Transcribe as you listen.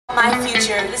My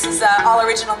future. This is all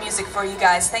original music for you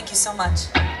guys. Thank you so much.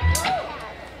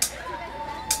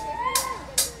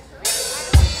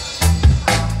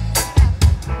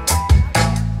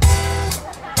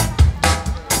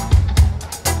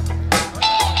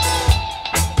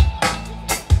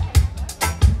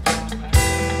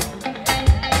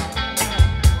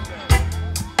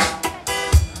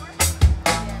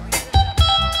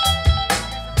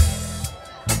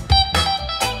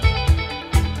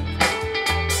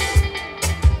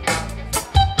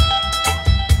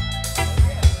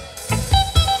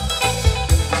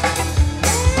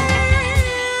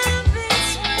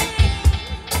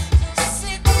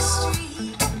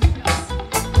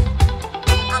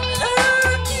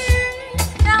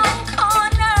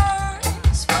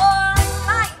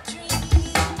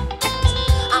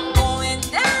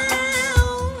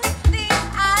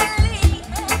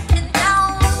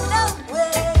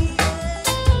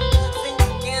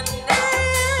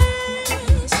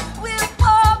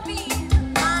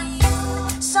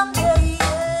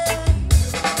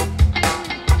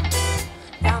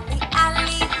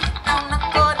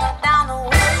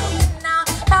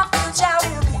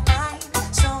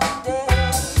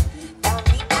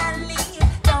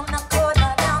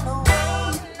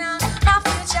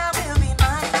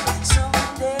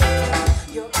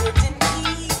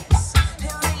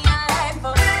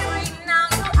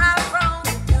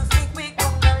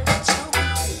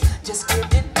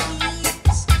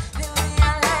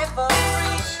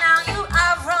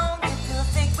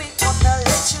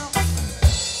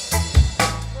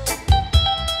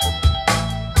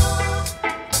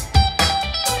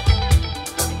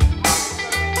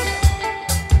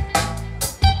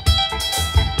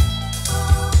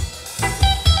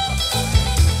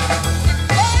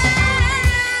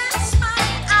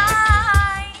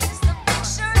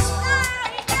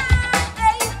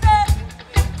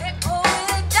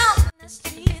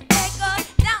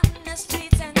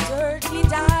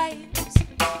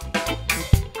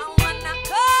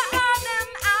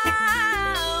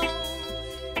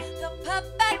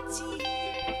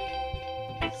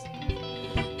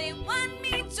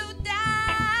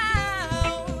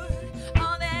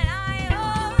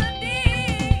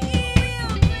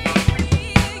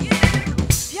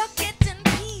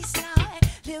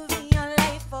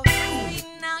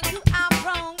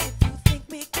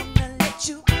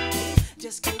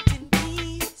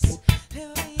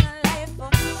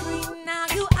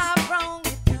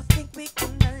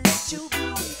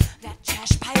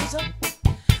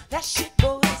 That shit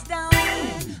goes down,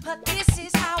 but this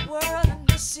is our world and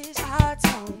this is our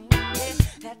town. Yeah,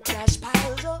 that trash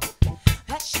piles up,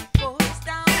 that shit goes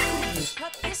down,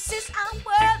 but this is our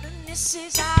world and this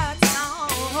is our town.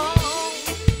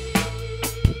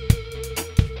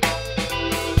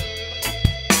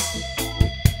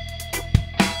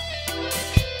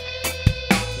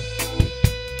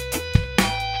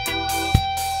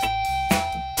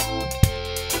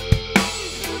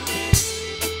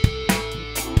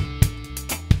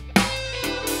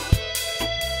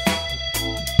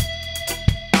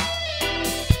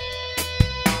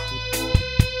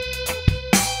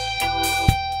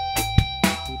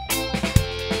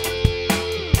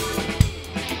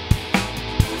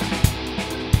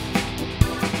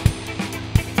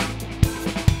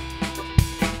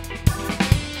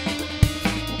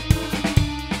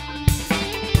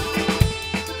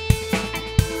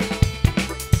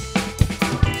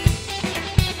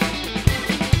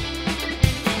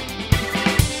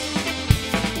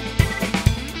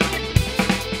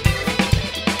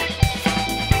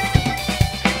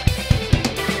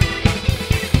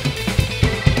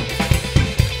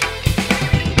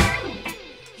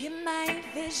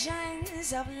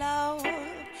 Visions of love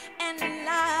and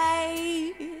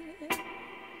light,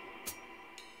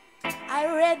 I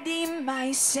ready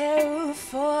myself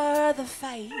for the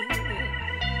fight.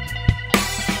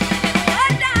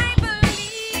 What I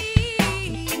believe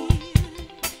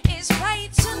is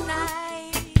right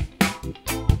tonight.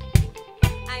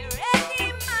 I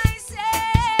ready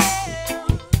myself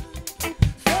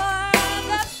for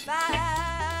the fight.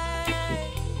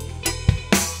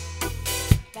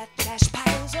 That trash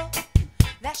piles up,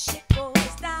 that shit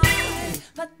goes down,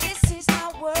 but this is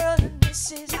our world and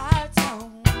this is our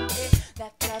town. Yeah,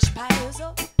 that trash piles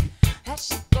up, that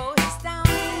shit goes down,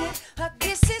 but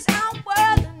this is our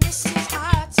world and this is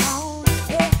our town.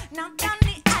 Yeah, now down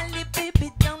the alley,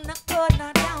 baby, down the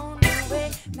corner, down the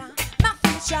way. Now my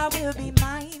future will be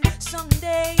mine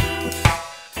someday.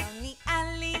 Down the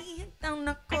alley, down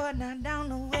the corner, down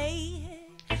the way.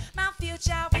 My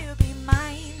future will be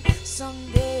mine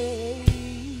someday.